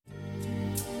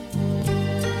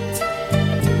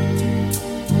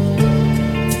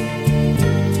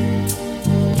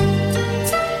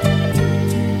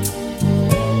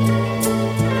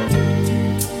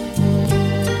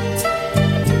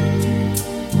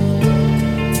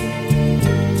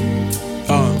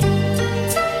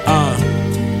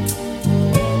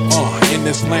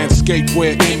landscape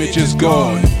where image is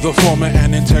gone. The former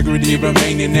and integrity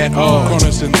remaining at all.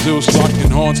 Cronus and Zeus locking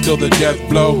horns till the death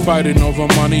blow. Fighting over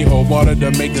money or water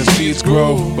to make the seeds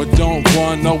grow. But don't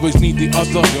one always need the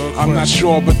other? I'm not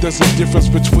sure, but there's a difference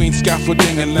between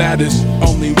scaffolding and ladders.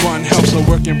 Only one helps a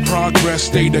work in progress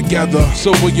stay together.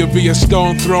 So will you be a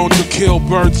stone thrown to kill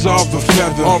birds of a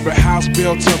feather, or a house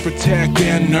built to protect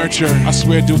and nurture? I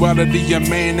swear duality of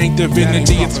man ain't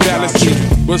divinity, it's fallacy.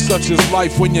 But such is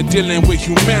life when you're dealing with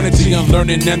humanity,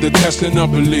 unlearning and the testing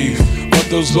of belief. But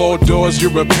those old doors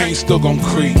you're paint still gon'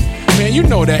 creak. Man, you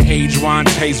know that aged wine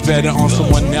tastes better on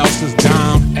someone else's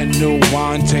dime, and new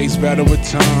wine tastes better with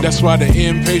time. That's why the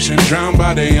impatient drown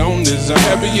by their own design.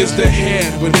 Heavy is the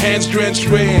head with hands drenched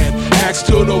red. Axe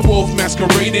to the wolf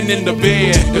masquerading in the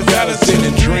bed. If Alice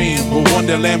in a dream, will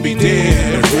Wonderland be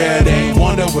dead? If Red ain't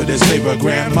wonder would it save her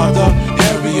grandmother?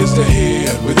 Heavy is the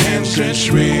head with hands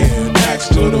drenched red. Axe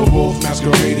to the wolf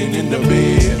masquerading in the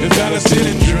bed. If Alice in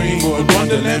a dream, would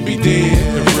Wonderland be dead?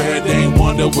 If Red ain't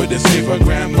wonder would it save her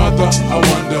grandmother? I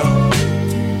wonder.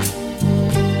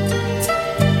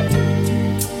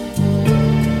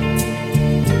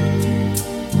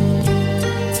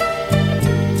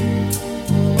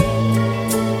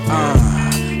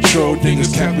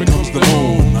 Schrodinger's cat becomes the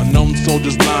moon. Unknown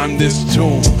soldiers line this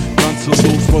tomb. Gun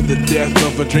salute for the death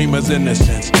of a dreamer's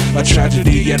innocence. A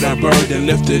tragedy yet a burden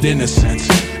lifted innocence.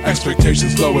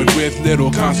 Expectations lowered with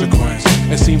little consequence.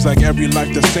 It seems like every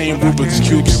life the same Rubik's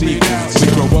Cube sequence.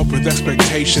 We grow up with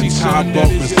expectations, high up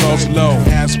results low.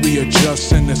 As we adjust,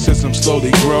 cynicism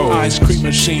slowly grows. Ice cream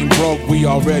machine broke, we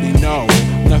already know.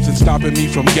 Nothing stopping me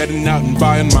from getting out and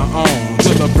buying my own.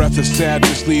 Till a breath of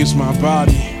sadness leaves my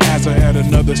body. As I add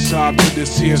another sob to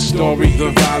this here story,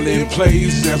 the violin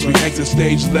plays as we exit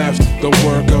stage left. The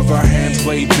work of our hands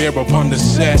laid bare upon the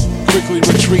set. Quickly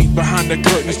retreat behind the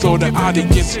curtain so the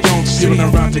audience don't see. Giving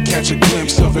around to catch a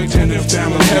glimpse of extended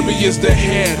family. Heavy is the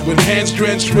head with hands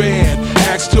drenched red.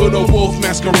 Axe to the wolf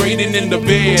masquerading in the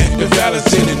bed. If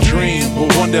Alice in a dream, will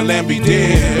Wonderland be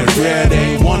dead? If Red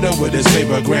ain't wonder would it save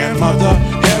her grandmother?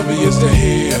 Heavy is the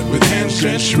head with hands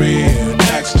drenched red.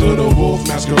 Axe to the wolf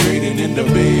masquerading in the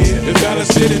bed. If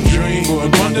Alice in a dream,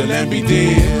 would Wonderland be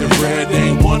dead? If Red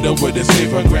ain't wonder would it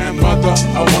save her grandmother?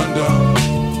 I wonder.